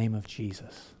 The name of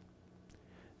Jesus.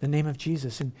 The name of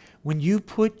Jesus. And when you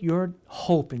put your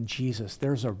hope in Jesus,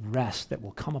 there's a rest that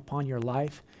will come upon your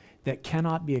life that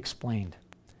cannot be explained.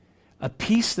 A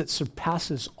peace that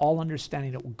surpasses all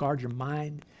understanding. It will guard your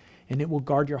mind, and it will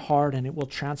guard your heart, and it will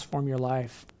transform your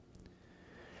life.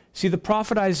 See, the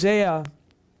prophet Isaiah,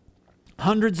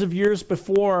 hundreds of years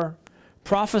before,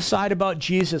 prophesied about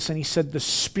Jesus, and he said, the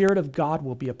Spirit of God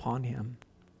will be upon him.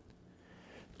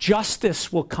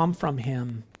 Justice will come from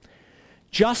him.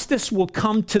 Justice will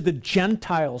come to the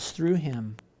Gentiles through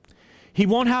him. He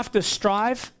won't have to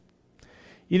strive.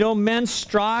 You know, men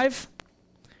strive.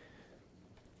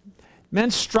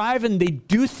 Men strive and they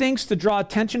do things to draw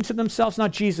attention to themselves,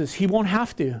 not Jesus. He won't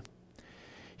have to.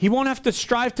 He won't have to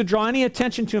strive to draw any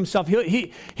attention to himself.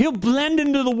 He'll blend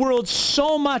into the world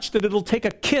so much that it'll take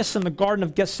a kiss in the Garden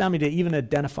of Gethsemane to even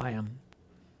identify him.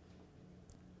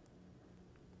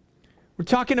 We're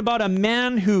talking about a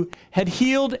man who had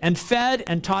healed and fed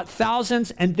and taught thousands,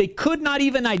 and they could not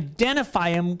even identify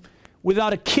him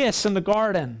without a kiss in the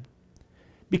garden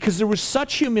because there was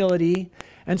such humility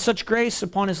and such grace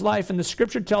upon his life. And the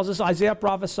scripture tells us, Isaiah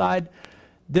prophesied,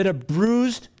 that a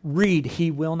bruised reed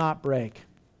he will not break.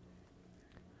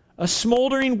 A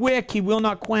smoldering wick he will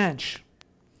not quench.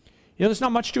 You know, there's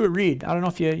not much to a reed. I don't know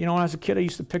if you know, when I was a kid, I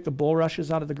used to pick the bulrushes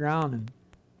out of the ground and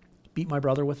beat my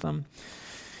brother with them.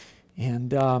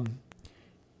 And,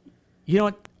 you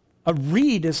know, a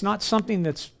reed is not something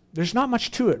there's not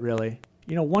much to it, really.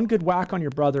 You know, one good whack on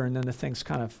your brother and then the thing's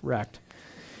kind of wrecked.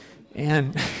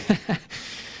 And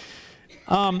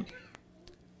a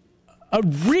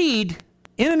reed,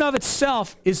 in and of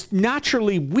itself, is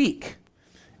naturally weak.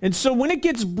 And so when it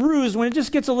gets bruised, when it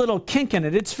just gets a little kink in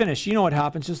it, it's finished. You know what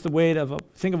happens, just the weight of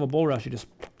think of a bulrush, it just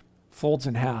folds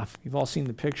in half. You've all seen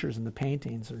the pictures and the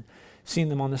paintings or seen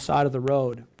them on the side of the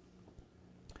road.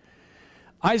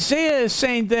 Isaiah is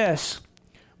saying this,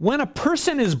 when a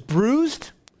person is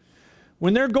bruised,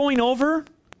 when they're going over,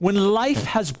 when life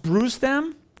has bruised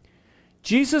them,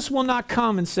 Jesus will not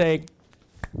come and say,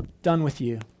 done with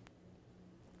you.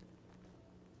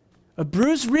 A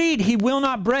bruised reed he will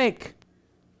not break.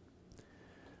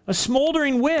 A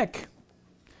smoldering wick.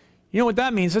 You know what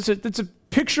that means? It's a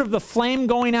picture of the flame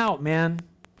going out, man.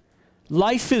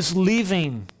 Life is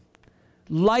leaving.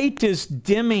 Light is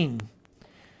dimming.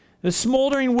 The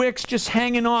smoldering wick's just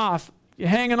hanging on.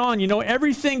 You know,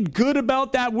 everything good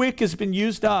about that wick has been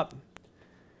used up.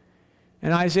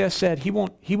 And Isaiah said, he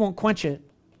won't quench it.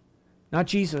 Not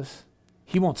Jesus.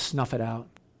 He won't snuff it out.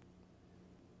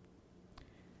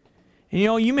 And you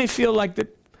know, you may feel like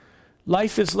that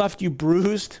life has left you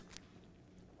bruised.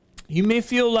 You may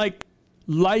feel like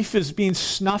life is being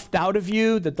snuffed out of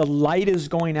you, that the light is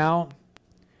going out.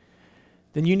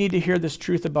 Then you need to hear this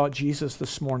truth about Jesus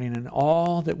this morning and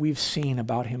all that we've seen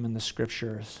about him in the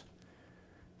scriptures.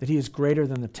 That he is greater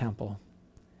than the temple.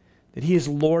 That he is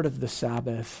Lord of the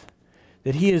Sabbath.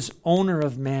 That he is owner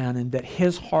of man, and that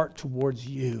his heart towards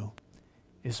you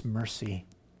is mercy.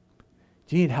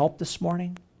 Do you need help this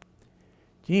morning?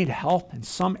 Do you need help in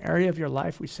some area of your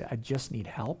life? We say, I just need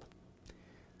help.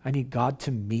 I need God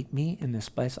to meet me in this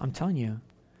place. I'm telling you,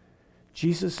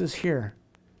 Jesus is here.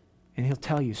 And he'll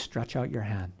tell you, stretch out your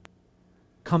hand.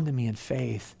 Come to me in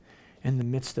faith in the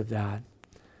midst of that.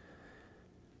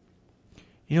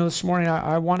 You know, this morning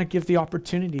I want to give the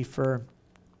opportunity for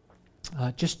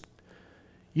just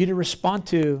you to respond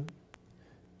to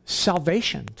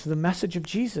salvation, to the message of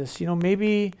Jesus.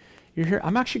 Maybe you're here.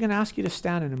 I'm actually going to ask you to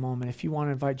stand in a moment if you want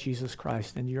to invite Jesus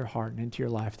Christ into your heart and into your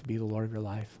life to be the Lord of your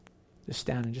life. Just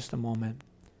stand in just a moment.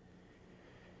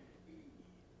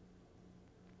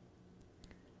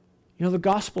 The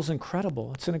gospel's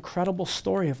incredible. It's an incredible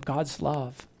story of God's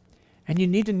love. And you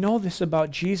need to know this about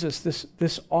Jesus,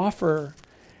 this offer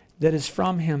that is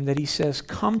from him, that he says,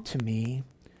 "Come to me,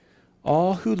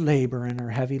 all who labor and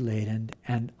are heavy laden,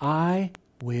 and I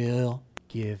will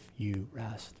give you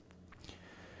rest."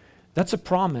 That's a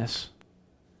promise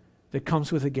that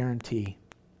comes with a guarantee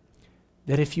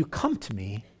that if you come to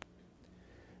me,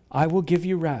 I will give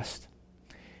you rest.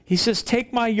 He says,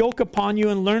 "Take my yoke upon you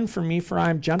and learn from me, for I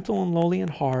am gentle and lowly in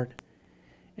heart,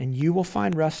 and you will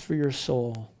find rest for your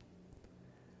soul.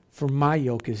 For my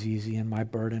yoke is easy and my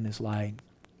burden is light."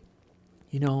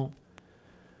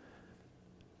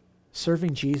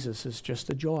 Serving Jesus is just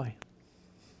a joy.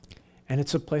 And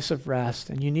it's a place of rest.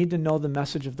 And you need to know the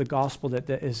message of the gospel that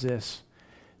is this,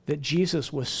 that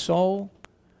Jesus was so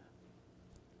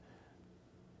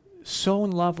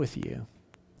in love with you,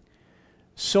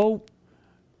 so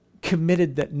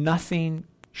committed that nothing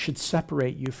should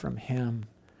separate you from him,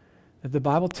 that the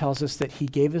Bible tells us that he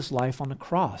gave his life on the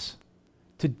cross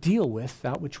to deal with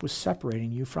that which was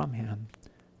separating you from him,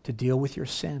 to deal with your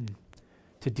sin,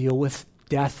 to deal with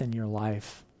death in your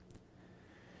life.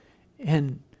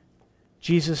 And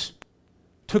Jesus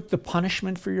took the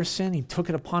punishment for your sin. He took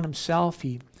it upon himself.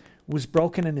 He was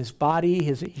broken in his body.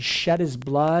 He shed his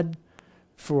blood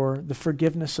for the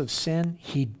forgiveness of sin.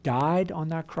 He died on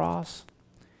that cross.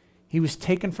 He was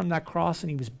taken from that cross and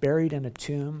he was buried in a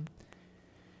tomb.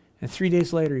 And 3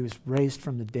 days later, he was raised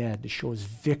from the dead to show his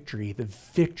victory, the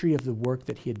victory of the work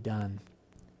that he had done.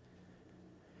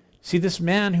 See, this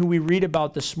man who we read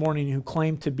about this morning, who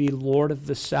claimed to be Lord of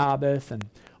the Sabbath and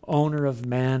owner of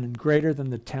man and greater than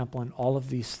the temple and all of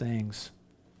these things,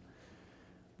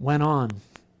 went on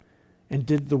and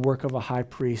did the work of a high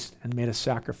priest and made a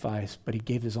sacrifice, but he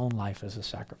gave his own life as a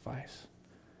sacrifice.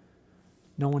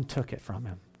 No one took it from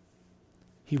him.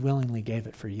 He willingly gave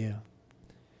it for you.